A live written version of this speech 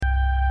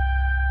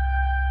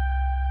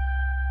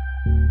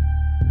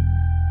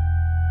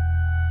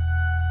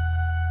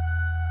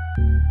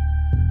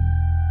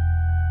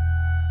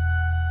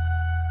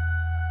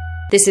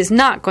This is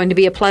not going to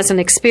be a pleasant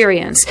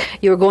experience.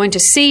 You're going to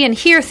see and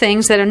hear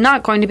things that are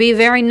not going to be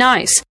very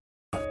nice.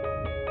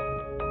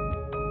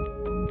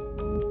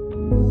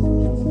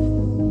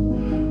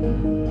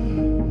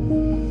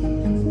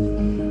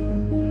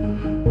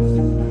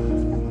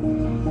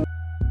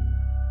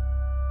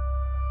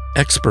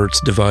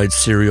 Experts divide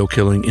serial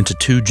killing into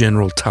two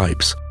general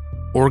types,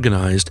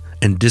 organized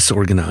and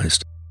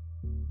disorganized.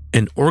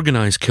 An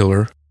organized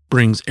killer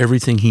brings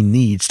everything he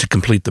needs to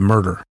complete the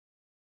murder.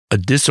 A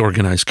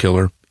disorganized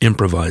killer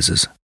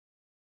improvises.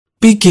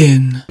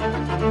 Begin.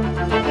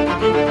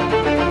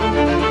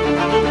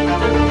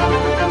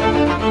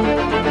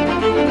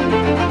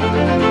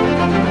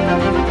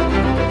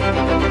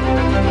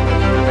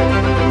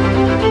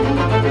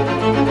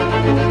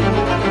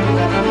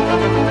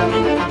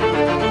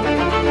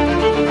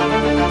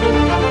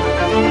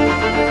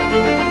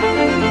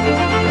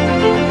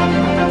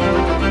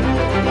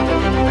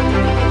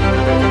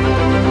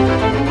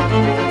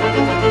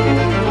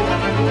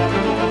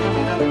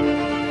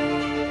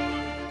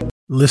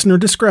 Listener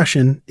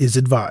discretion is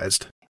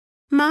advised.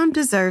 Mom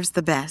deserves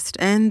the best,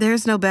 and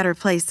there's no better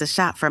place to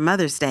shop for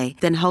Mother's Day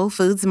than Whole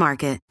Foods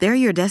Market. They're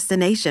your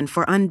destination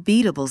for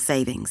unbeatable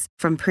savings,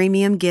 from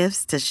premium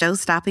gifts to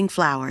show-stopping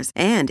flowers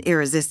and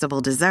irresistible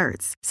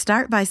desserts.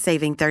 Start by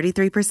saving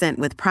 33%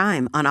 with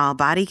Prime on all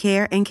body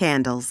care and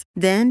candles.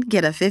 Then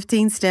get a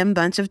 15-stem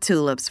bunch of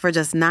tulips for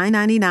just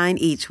 $9.99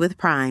 each with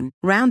Prime.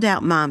 Round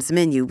out Mom's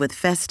menu with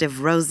festive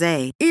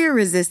rosé,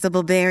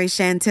 irresistible berry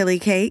chantilly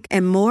cake,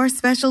 and more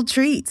special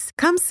treats.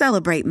 Come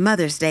celebrate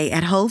Mother's Day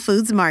at Whole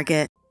Foods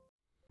Market.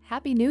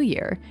 Happy New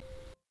Year.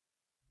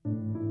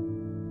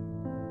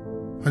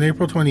 On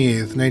April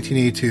 28,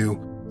 1982,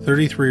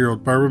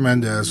 33-year-old Barbara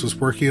Mendez was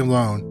working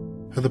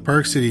alone at the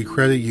Park City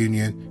Credit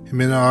Union in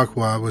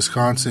Minneaqua,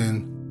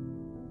 Wisconsin.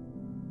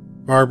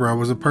 Barbara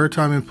was a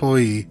part-time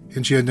employee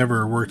and she had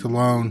never worked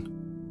alone.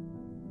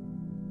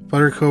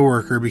 But her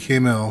coworker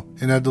became ill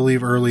and had to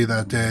leave early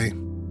that day.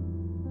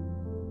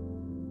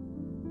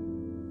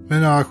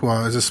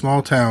 Minneaqua is a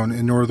small town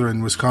in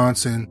northern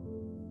Wisconsin.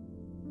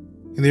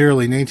 In the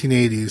early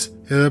 1980s,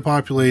 it had a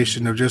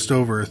population of just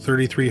over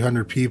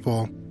 3,300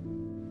 people.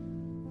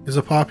 It is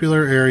a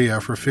popular area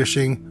for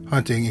fishing,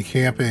 hunting, and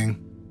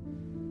camping.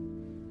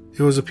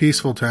 It was a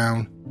peaceful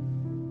town.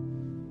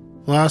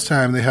 The last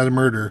time they had a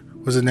murder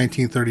was in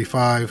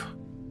 1935.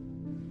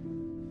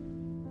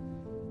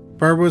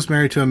 Barbara was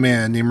married to a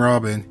man named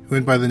Robin who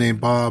went by the name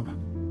Bob.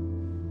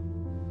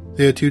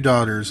 They had two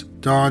daughters,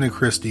 Dawn and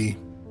Christy.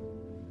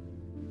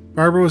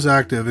 Barbara was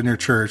active in her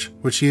church,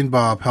 which she and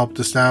Bob helped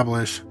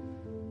establish.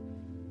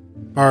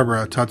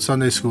 Barbara taught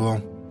Sunday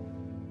school.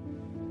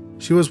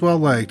 She was well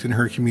liked in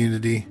her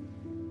community.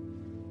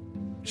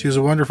 She was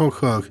a wonderful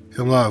cook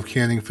and loved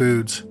canning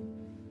foods.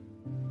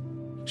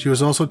 She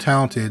was also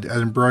talented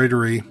at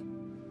embroidery.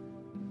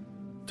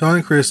 Dawn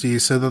and Christy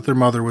said that their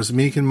mother was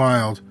meek and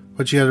mild,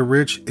 but she had a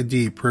rich and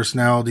deep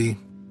personality.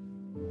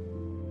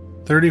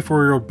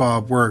 34-year-old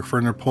Bob worked for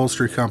an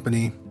upholstery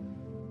company.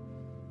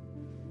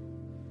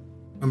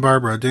 When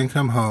Barbara didn't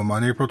come home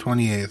on April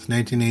 28,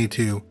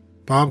 1982,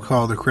 Bob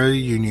called the credit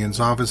union's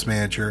office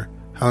manager,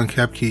 Helen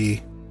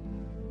Kepke.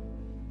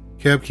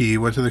 Kepke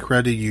went to the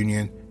credit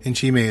union and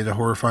she made a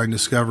horrifying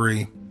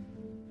discovery.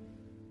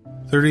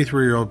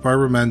 33-year-old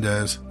Barbara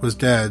Mendez was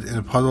dead in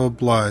a puddle of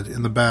blood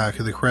in the back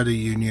of the credit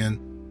union.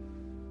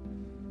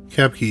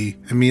 Kepke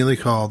immediately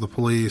called the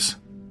police.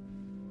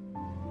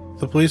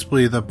 The police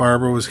believed that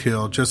Barbara was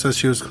killed just as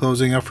she was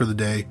closing up for the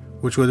day,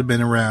 which would have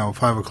been around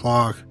 5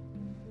 o'clock.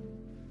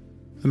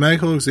 The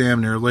medical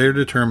examiner later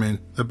determined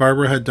that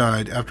Barbara had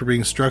died after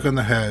being struck on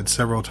the head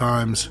several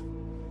times.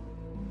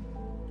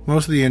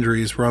 Most of the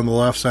injuries were on the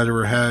left side of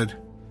her head.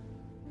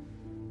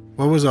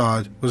 What was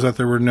odd was that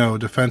there were no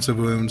defensive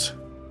wounds.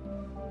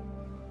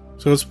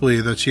 So it's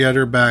believed that she had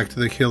her back to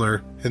the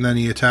killer and then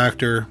he attacked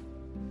her.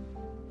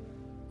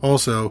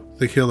 Also,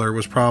 the killer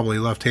was probably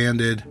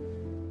left-handed.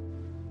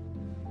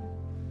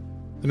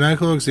 The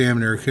medical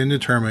examiner couldn't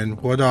determine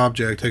what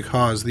object had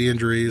caused the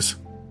injuries.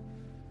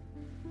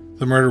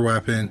 The murder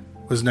weapon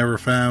was never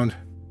found.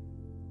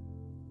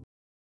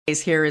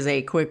 Here is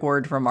a quick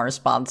word from our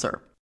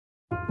sponsor.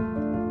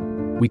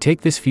 We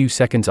take this few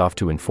seconds off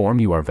to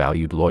inform you, our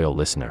valued loyal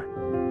listener,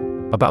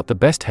 about the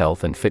best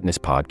health and fitness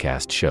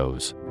podcast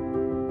shows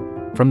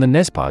from the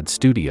Nezpod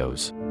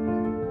studios.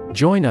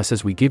 Join us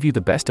as we give you the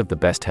best of the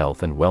best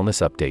health and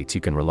wellness updates you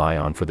can rely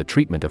on for the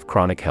treatment of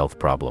chronic health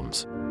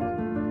problems.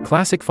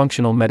 Classic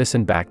functional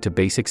medicine back to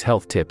basics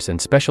health tips and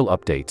special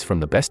updates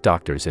from the best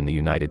doctors in the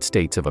United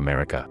States of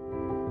America.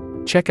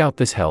 Check out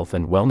this health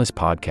and wellness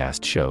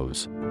podcast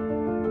shows.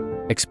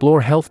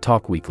 Explore Health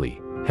Talk Weekly,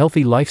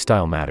 Healthy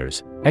Lifestyle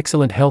Matters,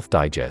 Excellent Health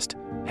Digest,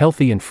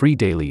 Healthy and Free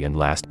Daily, and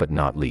last but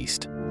not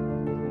least,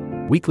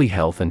 Weekly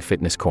Health and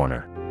Fitness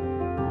Corner.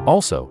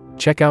 Also,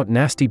 check out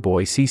Nasty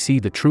Boy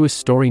CC, the truest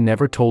story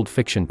never told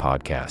fiction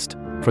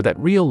podcast, for that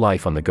real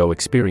life on the go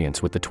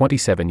experience with the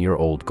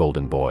 27-year-old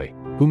golden boy,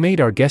 who made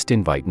our guest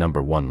invite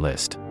 #1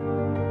 list.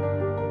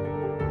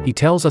 He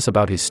tells us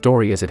about his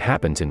story as it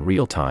happens in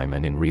real time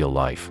and in real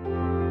life.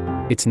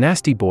 It's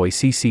Nasty Boy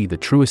CC, the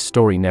truest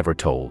story never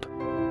told.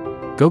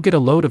 Go get a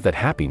load of that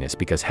happiness,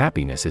 because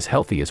happiness is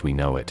healthy as we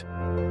know it.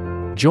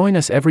 Join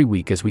us every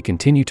week as we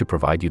continue to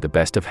provide you the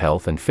best of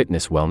health and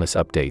fitness wellness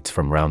updates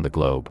from around the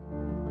globe.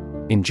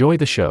 Enjoy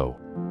the show.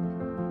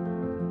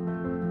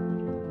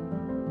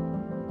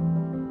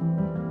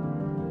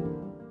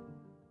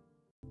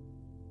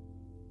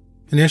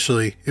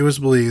 Initially, it was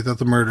believed that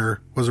the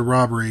murder was a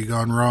robbery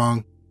gone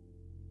wrong.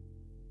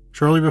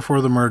 Shortly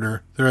before the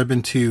murder, there had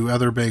been 2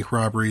 other bank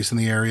robberies in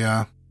the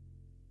area.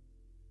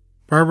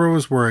 Barbara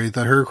was worried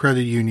that her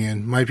credit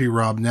union might be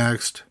robbed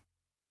next.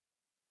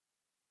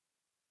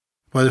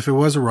 But if it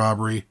was a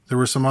robbery, there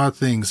were some odd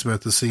things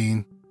about the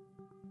scene.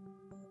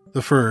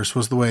 The first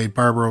was the way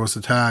Barbara was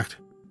attacked.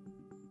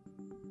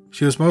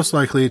 She was most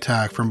likely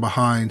attacked from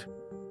behind.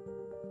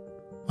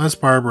 Unless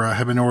Barbara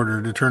had been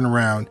ordered to turn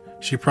around,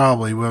 she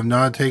probably would have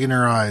not taken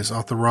her eyes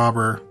off the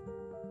robber.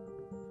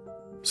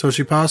 So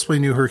she possibly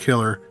knew her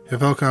killer and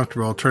felt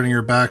comfortable turning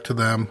her back to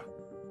them.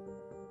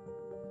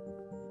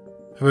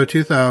 About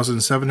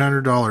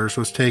 $2,700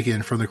 was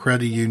taken from the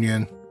credit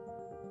union.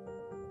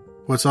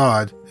 What's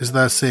odd is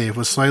that safe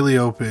was slightly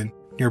open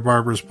near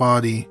Barbara's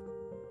body.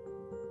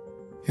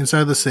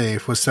 Inside the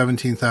safe was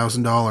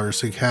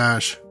 $17,000 in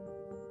cash.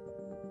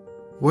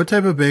 What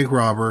type of bank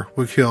robber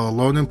would kill a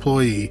lone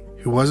employee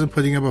who wasn't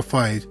putting up a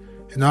fight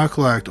and not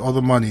collect all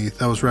the money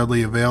that was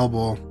readily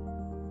available?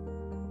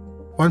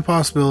 One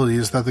possibility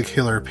is that the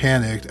killer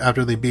panicked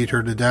after they beat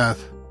her to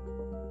death.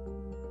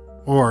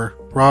 Or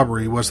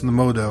robbery wasn't the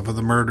motive of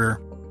the murder.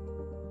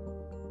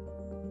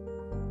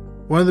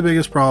 One of the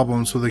biggest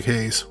problems with the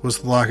case was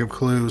the lack of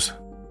clues.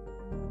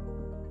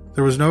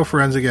 There was no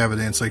forensic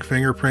evidence like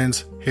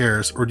fingerprints,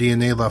 hairs, or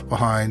DNA left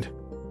behind.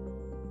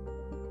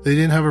 They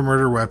didn't have a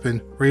murder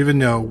weapon or even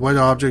know what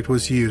object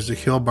was used to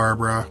kill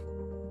Barbara.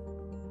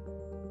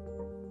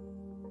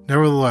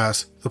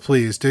 Nevertheless, the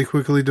police did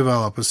quickly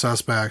develop a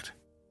suspect.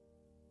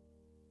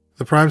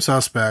 The prime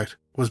suspect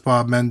was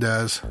Bob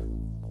Mendez.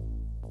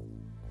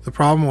 The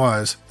problem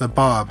was that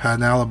Bob had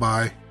an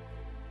alibi.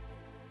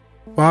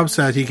 Bob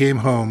said he came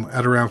home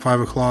at around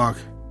 5 o'clock.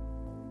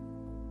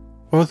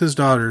 Both his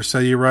daughters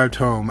said he arrived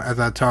home at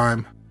that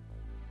time.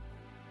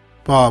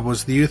 Bob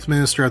was the youth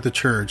minister at the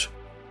church.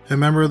 A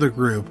member of the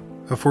group,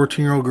 a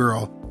 14-year-old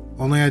girl,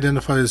 only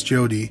identified as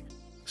Jody,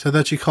 said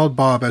that she called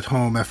Bob at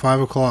home at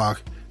 5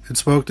 o'clock and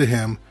spoke to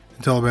him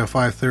until about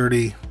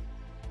 5:30.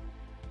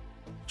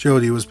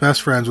 Jody was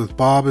best friends with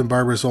Bob and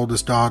Barbara's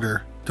oldest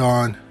daughter,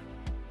 Dawn.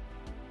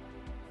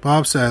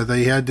 Bob said that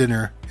he had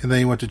dinner and then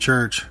he went to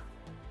church.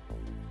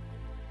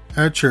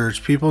 At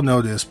church, people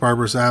noticed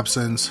Barbara's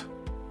absence.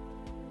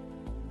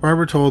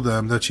 Barbara told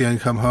them that she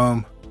hadn't come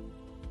home.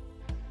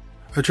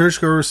 A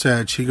churchgoer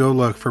said she'd go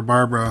look for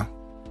Barbara.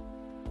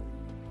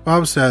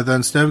 Bob said that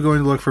instead of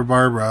going to look for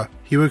Barbara,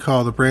 he would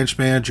call the branch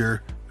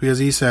manager because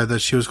he said that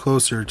she was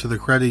closer to the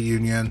credit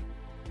union.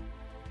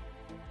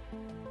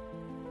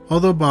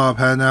 Although Bob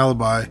had an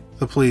alibi,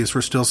 the police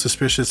were still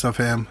suspicious of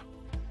him.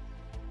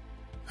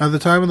 At the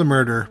time of the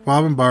murder,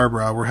 Bob and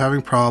Barbara were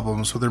having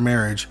problems with their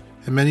marriage,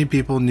 and many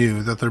people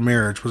knew that their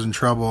marriage was in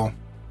trouble.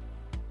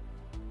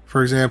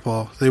 For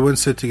example, they wouldn't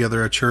sit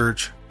together at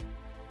church.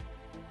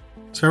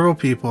 Several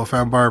people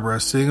found Barbara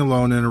sitting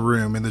alone in a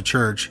room in the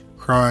church,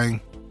 crying.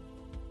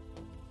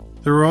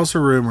 There were also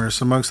rumors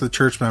amongst the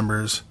church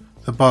members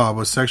that Bob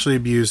was sexually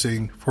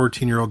abusing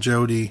 14-year-old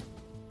Jody.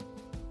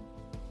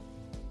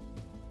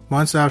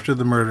 Months after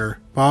the murder,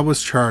 Bob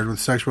was charged with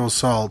sexual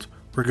assault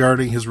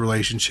regarding his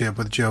relationship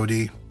with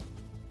Jody.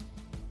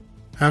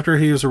 After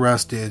he was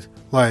arrested,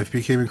 life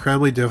became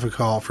incredibly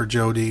difficult for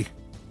Jody.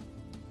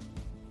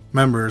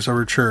 Members of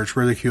her church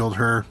ridiculed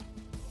her.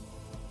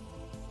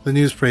 The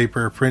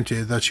newspaper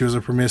printed that she was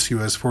a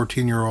promiscuous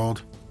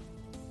 14-year-old.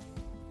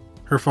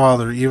 Her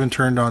father even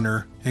turned on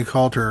her and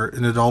called her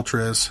an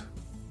adulteress.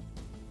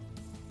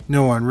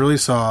 No one really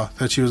saw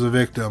that she was a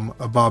victim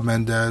of Bob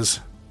Mendez.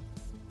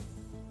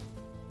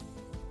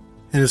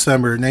 In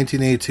December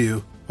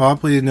 1982,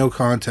 Bob pleaded no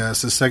contest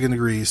to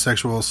second-degree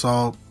sexual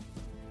assault.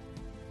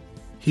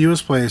 He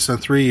was placed on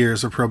 3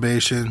 years of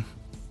probation.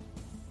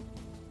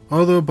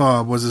 Although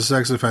Bob was a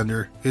sex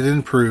offender, it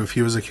didn't prove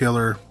he was a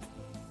killer.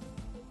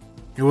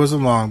 It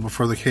wasn't long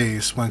before the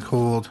case went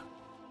cold.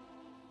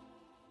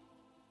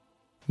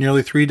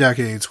 Nearly 3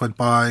 decades went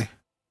by.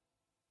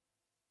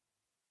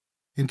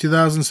 In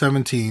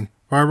 2017,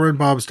 Barbara and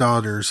Bob's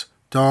daughters,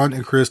 Dawn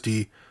and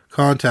Christy,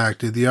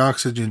 contacted the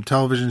Oxygen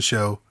television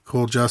show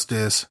Cold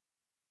Justice.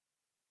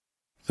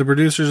 The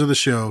producers of the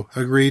show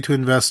agreed to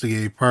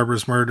investigate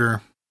Barbara's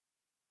murder.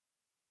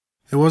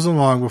 It wasn't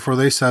long before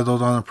they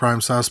settled on a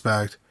prime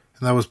suspect,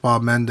 and that was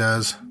Bob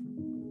Mendez.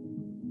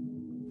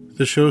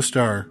 The show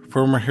star,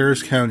 former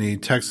Harris County,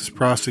 Texas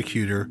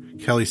prosecutor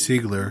Kelly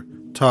Siegler,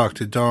 talked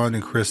to Dawn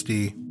and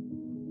Christy.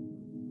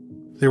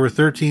 They were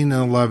 13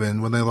 and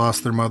 11 when they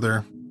lost their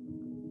mother.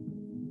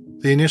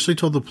 They initially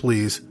told the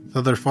police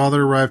that their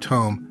father arrived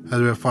home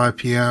at about 5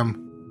 p.m.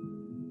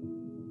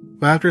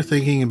 But after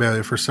thinking about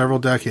it for several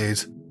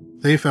decades,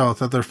 they felt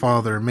that their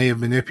father may have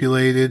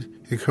manipulated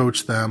and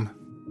coached them.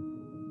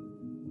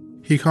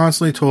 He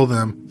constantly told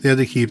them they had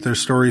to keep their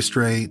story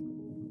straight.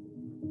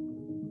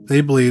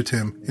 They believed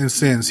him, and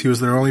since he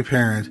was their only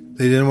parent,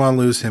 they didn't want to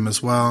lose him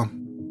as well.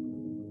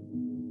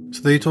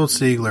 So they told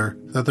Siegler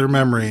that their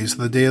memories of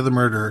the day of the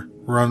murder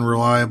were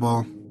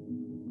unreliable.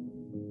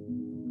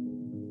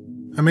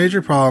 A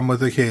major problem with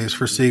the case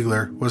for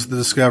Siegler was the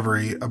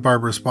discovery of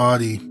Barbara's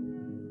body.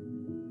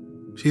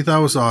 She thought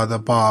it was odd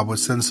that Bob would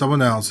send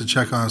someone else to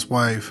check on his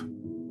wife.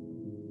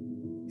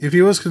 If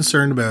he was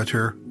concerned about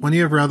her, wouldn't he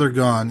have rather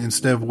gone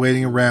instead of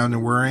waiting around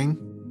and worrying?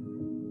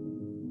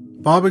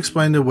 Bob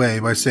explained it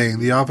away by saying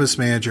the office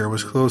manager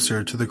was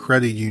closer to the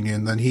credit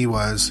union than he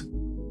was.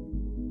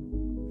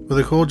 But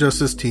the cold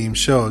justice team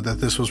showed that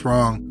this was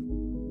wrong.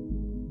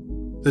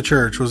 The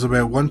church was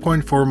about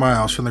 1.4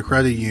 miles from the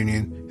credit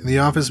union, and the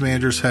office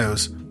manager's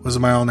house was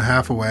 1.5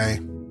 miles away.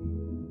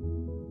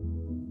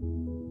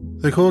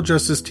 The cold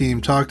justice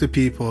team talked to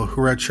people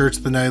who were at church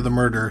the night of the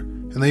murder,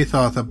 and they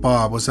thought that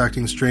Bob was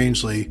acting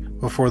strangely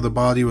before the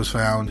body was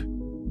found.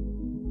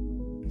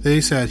 They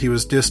said he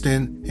was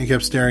distant and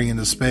kept staring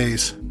into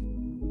space.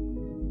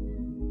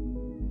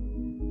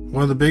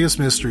 One of the biggest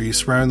mysteries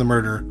surrounding the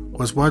murder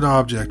was what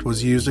object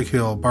was used to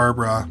kill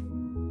Barbara.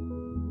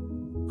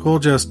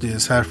 Cold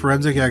Justice had a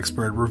forensic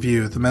expert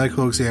review the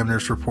medical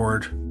examiner's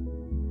report.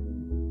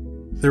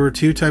 There were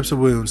 2 types of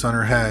wounds on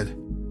her head.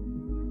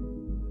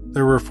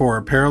 There were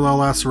 4 parallel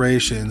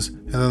lacerations,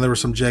 and then there were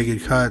some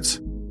jagged cuts.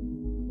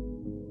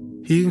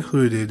 He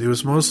concluded it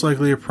was most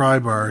likely a pry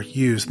bar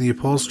used in the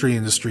upholstery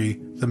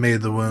industry that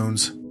made the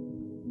wounds.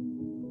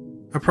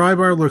 A pry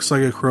bar looks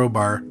like a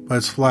crowbar, but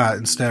it's flat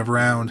instead of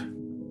round.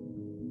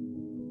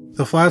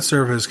 The flat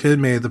surface could have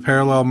made the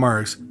parallel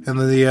marks, and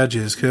then the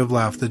edges could have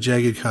left the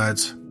jagged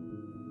cuts.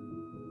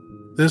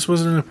 This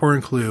was an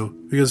important clue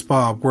because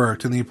Bob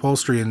worked in the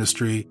upholstery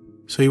industry,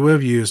 so he would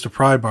have used a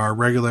pry bar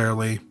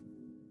regularly.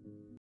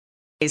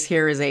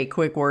 Here is a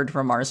quick word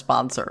from our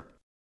sponsor.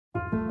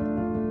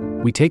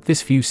 We take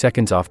this few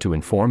seconds off to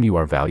inform you,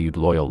 our valued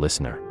loyal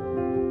listener,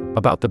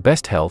 about the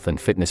best health and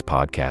fitness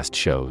podcast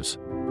shows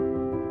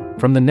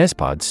from the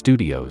Nespod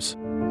Studios.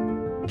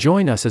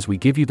 Join us as we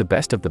give you the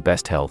best of the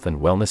best health and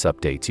wellness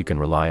updates you can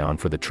rely on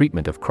for the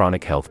treatment of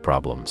chronic health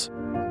problems.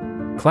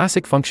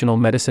 Classic functional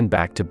medicine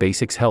back to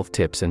basics health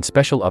tips and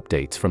special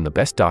updates from the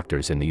best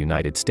doctors in the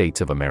United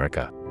States of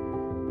America.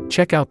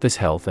 Check out this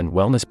health and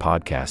wellness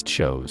podcast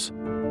shows.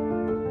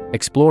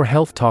 Explore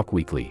Health Talk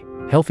Weekly,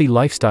 Healthy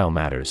Lifestyle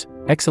Matters,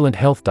 Excellent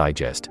Health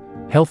Digest,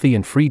 Healthy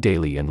and Free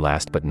Daily, and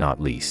last but not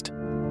least,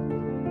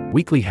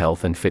 Weekly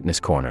Health and Fitness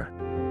Corner.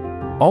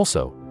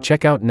 Also,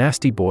 check out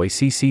Nasty Boy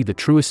CC, the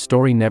truest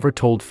story never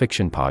told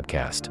fiction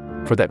podcast,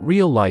 for that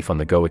real life on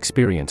the go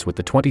experience with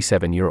the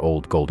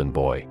 27-year-old golden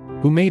boy,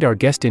 who made our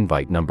guest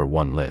invite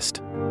 #1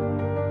 list.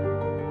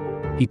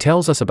 He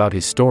tells us about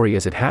his story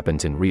as it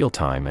happens in real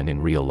time and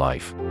in real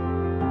life.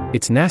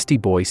 It's Nasty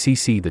Boy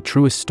CC, the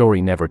truest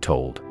story never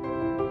told.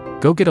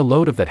 Go get a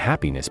load of that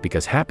happiness,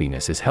 because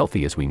happiness is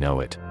healthy as we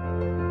know it.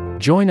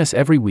 Join us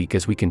every week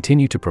as we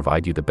continue to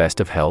provide you the best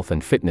of health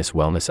and fitness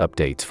wellness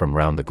updates from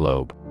around the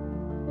globe.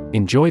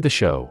 Enjoy the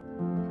show.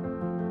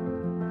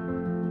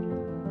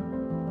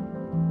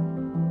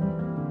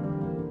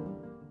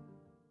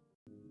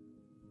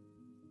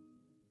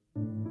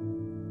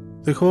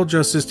 The cold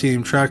justice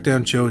team tracked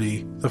down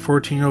Jody, the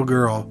 14-year-old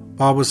girl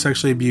Bob was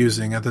sexually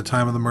abusing at the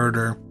time of the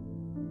murder.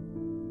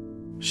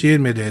 She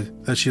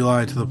admitted that she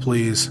lied to the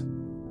police.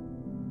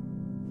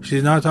 She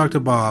did not talk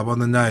to Bob on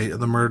the night of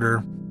the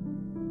murder.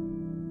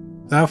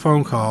 That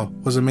phone call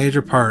was a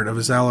major part of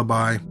his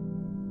alibi.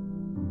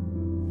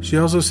 She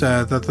also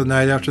said that the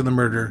night after the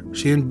murder,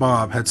 she and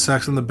Bob had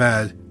sex in the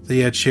bed that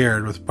he had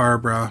shared with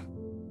Barbara.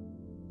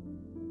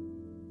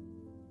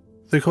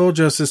 The cold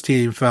justice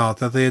team felt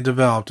that they had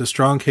developed a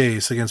strong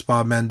case against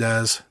Bob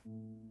Mendez.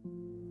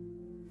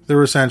 There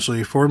were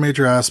essentially 4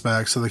 major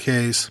aspects of the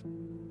case.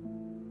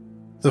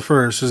 The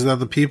first is that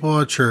the people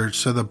at church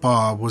said that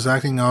Bob was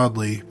acting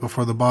oddly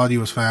before the body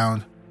was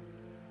found.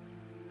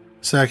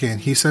 Second,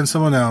 he sent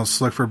someone else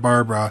to look for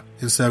Barbara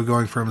instead of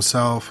going for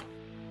himself.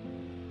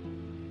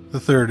 The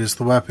third is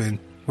the weapon,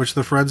 which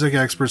the forensic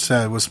expert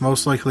said was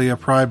most likely a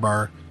pry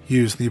bar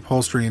used in the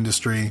upholstery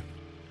industry.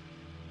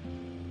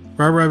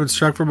 Barbara had been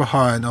struck from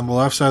behind on the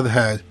left side of the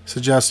head,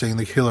 suggesting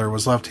the killer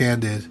was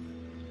left-handed.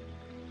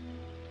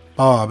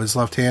 Bob is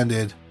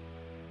left-handed.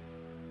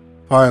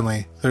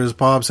 Finally, there is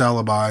Bob's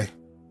alibi.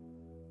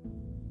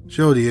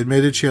 Jody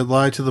admitted she had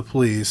lied to the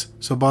police,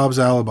 so Bob's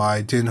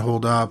alibi didn't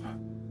hold up.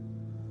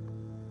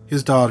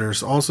 His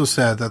daughters also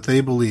said that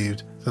they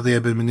believed that they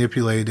had been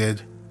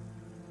manipulated.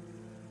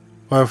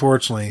 But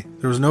unfortunately,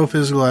 there was no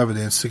physical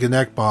evidence to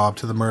connect Bob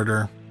to the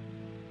murder.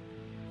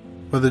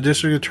 But the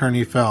district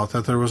attorney felt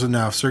that there was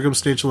enough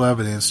circumstantial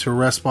evidence to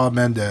arrest Bob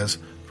Mendez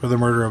for the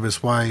murder of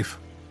his wife.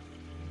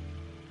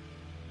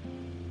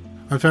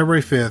 On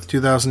February 5,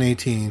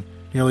 2018,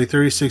 nearly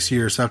 36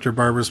 years after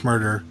Barbara's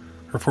murder,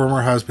 her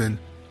former husband,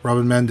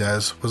 Robin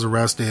Mendez, was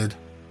arrested.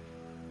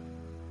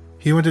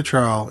 He went to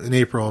trial in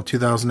April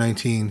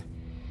 2019.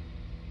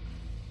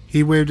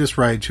 He waived his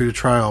right to a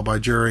trial by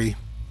jury.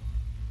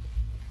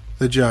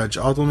 The judge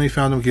ultimately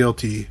found him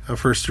guilty of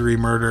first-degree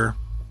murder.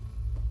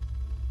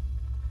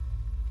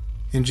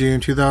 In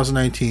June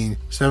 2019,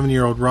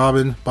 7-year-old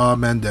Robin Bob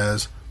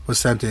Mendez was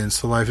sentenced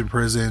to life in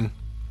prison.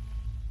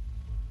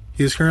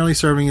 He is currently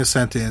serving his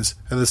sentence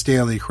at the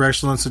Stanley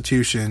Correctional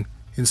Institution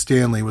in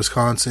Stanley,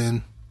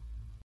 Wisconsin.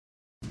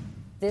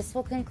 This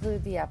will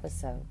conclude the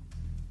episode.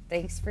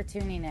 Thanks for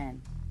tuning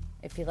in.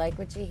 If you like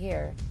what you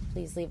hear,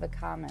 please leave a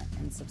comment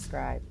and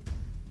subscribe.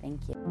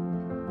 Thank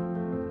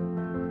you.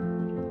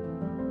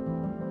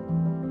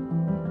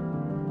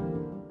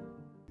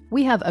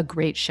 We have a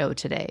great show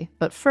today,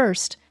 but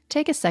first,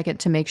 take a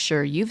second to make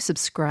sure you've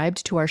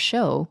subscribed to our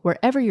show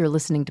wherever you're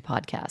listening to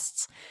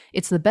podcasts.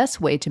 It's the best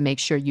way to make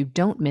sure you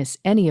don't miss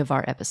any of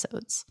our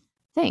episodes.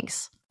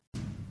 Thanks.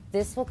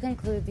 This will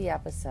conclude the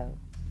episode.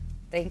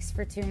 Thanks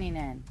for tuning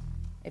in.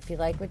 If you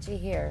like what you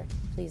hear,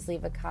 please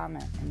leave a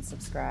comment and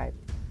subscribe.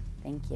 Thank you.